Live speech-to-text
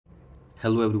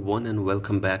Hello everyone and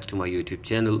welcome back to my YouTube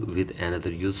channel with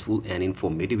another useful and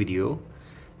informative video.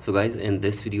 So guys, in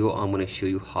this video I'm going to show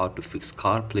you how to fix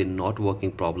CarPlay not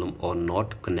working problem or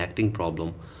not connecting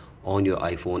problem on your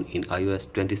iPhone in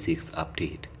iOS 26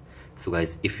 update. So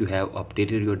guys, if you have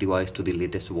updated your device to the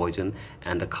latest version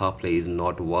and the CarPlay is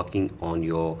not working on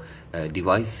your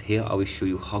device, here I will show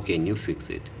you how can you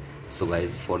fix it. So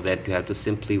guys, for that you have to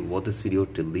simply watch this video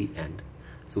till the end.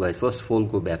 So guys, first of all,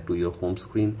 go back to your home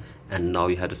screen, and now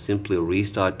you have to simply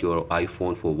restart your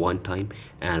iPhone for one time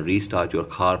and restart your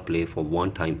CarPlay for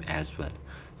one time as well.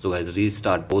 So guys,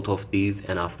 restart both of these,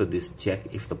 and after this check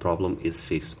if the problem is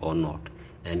fixed or not.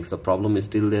 And if the problem is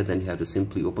still there, then you have to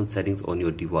simply open settings on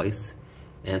your device,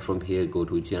 and from here go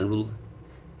to general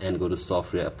and go to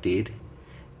software update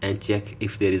and check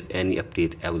if there is any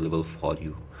update available for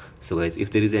you. So guys,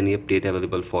 if there is any update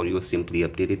available for you, simply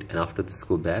update it, and after this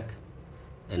go back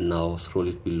and now scroll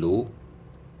it below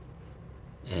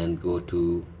and go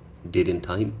to date and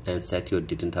time and set your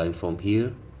date and time from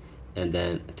here, and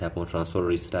then tap on transfer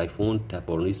reset iPhone, tap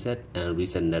on reset and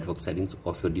reset network settings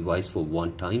of your device for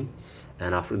one time.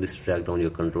 And after this, drag down your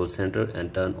control center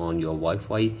and turn on your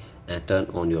Wi-Fi and turn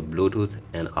on your Bluetooth,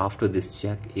 and after this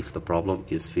check if the problem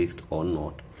is fixed or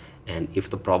not. And if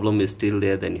the problem is still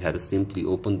there, then you have to simply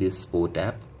open this support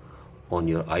app on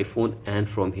your iPhone, and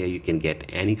from here you can get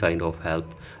any kind of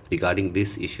help regarding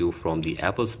this issue from the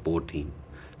Apple support team.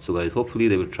 So guys, hopefully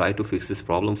they will try to fix this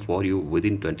problem for you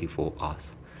within 24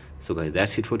 hours. So guys,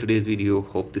 that's it for today's video.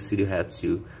 Hope this video helps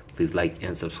you. Please like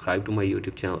and subscribe to my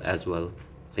YouTube channel as well.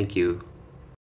 Thank you.